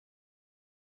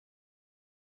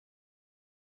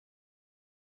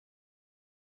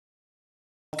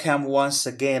Welcome once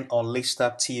again on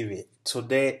lacedup TV.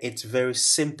 Today it's very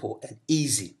simple and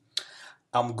easy.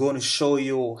 I'm going to show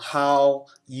you how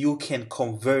you can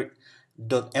convert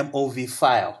 .mov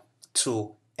file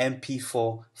to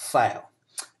MP4 file.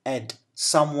 And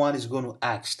someone is going to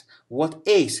ask, what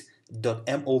is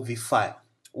 .mov file?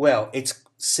 Well, it's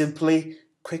simply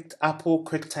Apple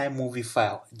QuickTime movie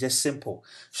file, just simple.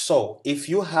 So if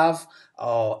you have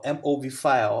MOV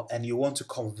file and you want to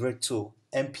convert to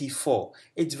MP4,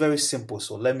 it's very simple.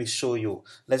 So let me show you.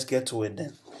 Let's get to it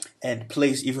then. And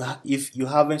please, if you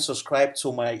haven't subscribed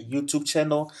to my YouTube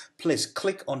channel, please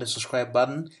click on the subscribe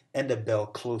button and the bell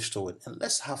close to it, and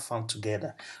let's have fun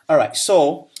together. All right,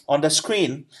 so on the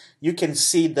screen you can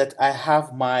see that I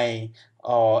have my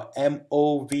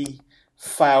MOV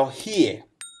file here.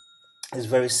 It's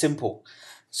very simple.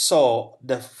 So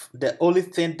the only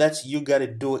thing that you gotta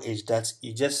do is that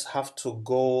you just have to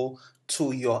go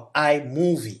to your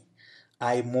iMovie.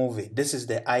 This is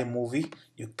the iMovie.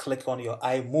 You click on your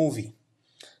iMovie.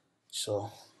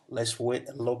 So let's wait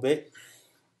a little bit.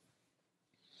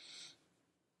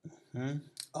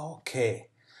 Okay,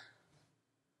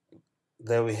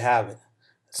 there we have it.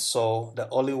 So the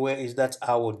only way is that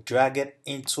I will drag it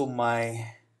into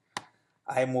my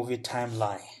iMovie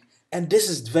timeline, and this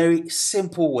is very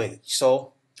simple way.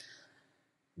 So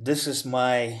this is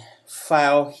my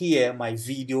file here, my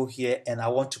video here, and I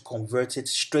want to convert it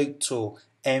straight to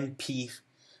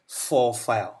MP4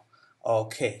 file.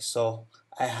 Okay, so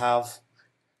I have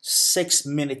 6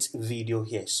 minutes video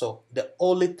here. So the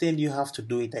only thing you have to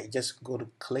do is that you just go to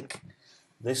click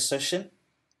this session,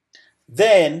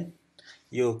 then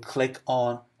you click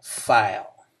on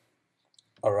file.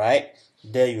 All right,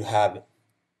 there you have it.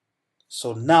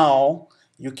 So now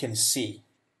you can see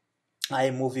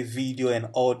iMovie video and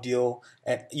audio,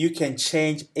 and you can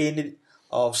change any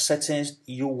of settings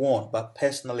you want, but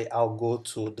personally I'll go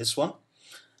to this one,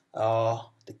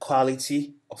 the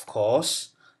quality of course,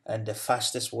 and the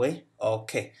fastest way.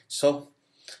 Okay, so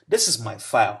this is my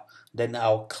file. Then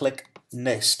I'll click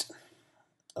next.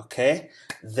 Okay,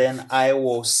 then I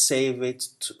will save it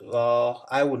to,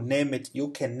 I will name it. You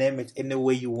can name it any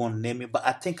way you want to name it, but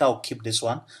I think I'll keep this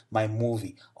one, my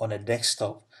movie, on a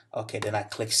desktop. Okay, then I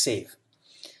click save.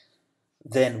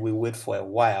 Then we wait for a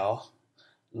while,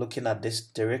 looking at this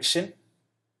direction.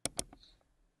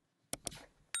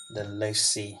 Then let's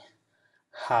see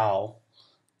how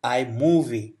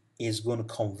iMovie is going to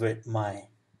convert my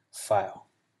file.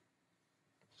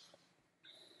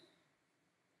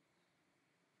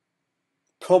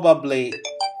 Probably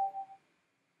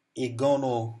it's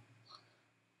gonna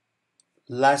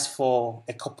last for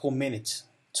a couple minutes.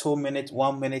 2 minutes,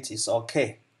 1 minute is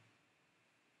okay.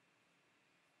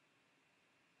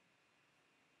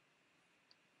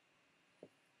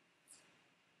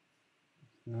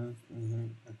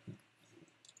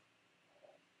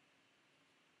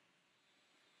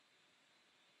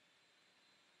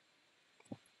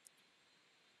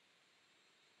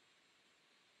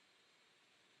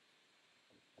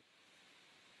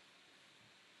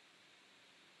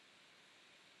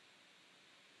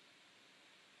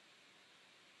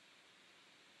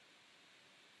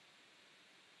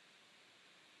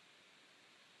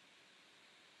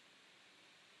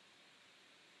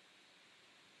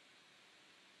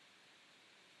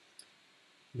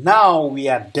 Now we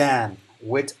are done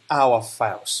with our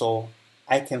file. So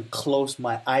I can close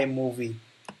my iMovie.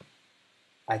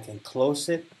 I can close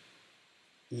it.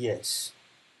 Yes.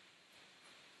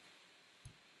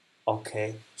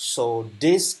 Okay. So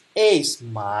this is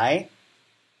my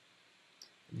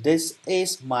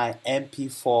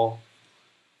MP4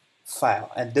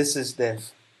 file, and this is the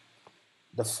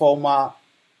former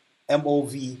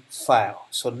MOV file.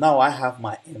 So now I have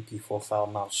my MP4 file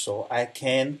now, so I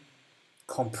can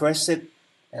compress it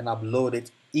and upload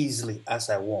it easily as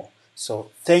I want. So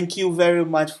thank you very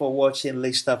much for watching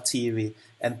lacedup TV,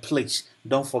 and please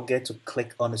don't forget to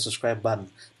click on the subscribe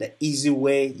button. The easy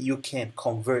way you can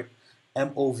convert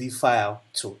MOV file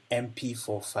to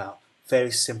MP4 file.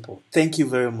 Very simple. Thank you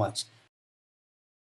very much.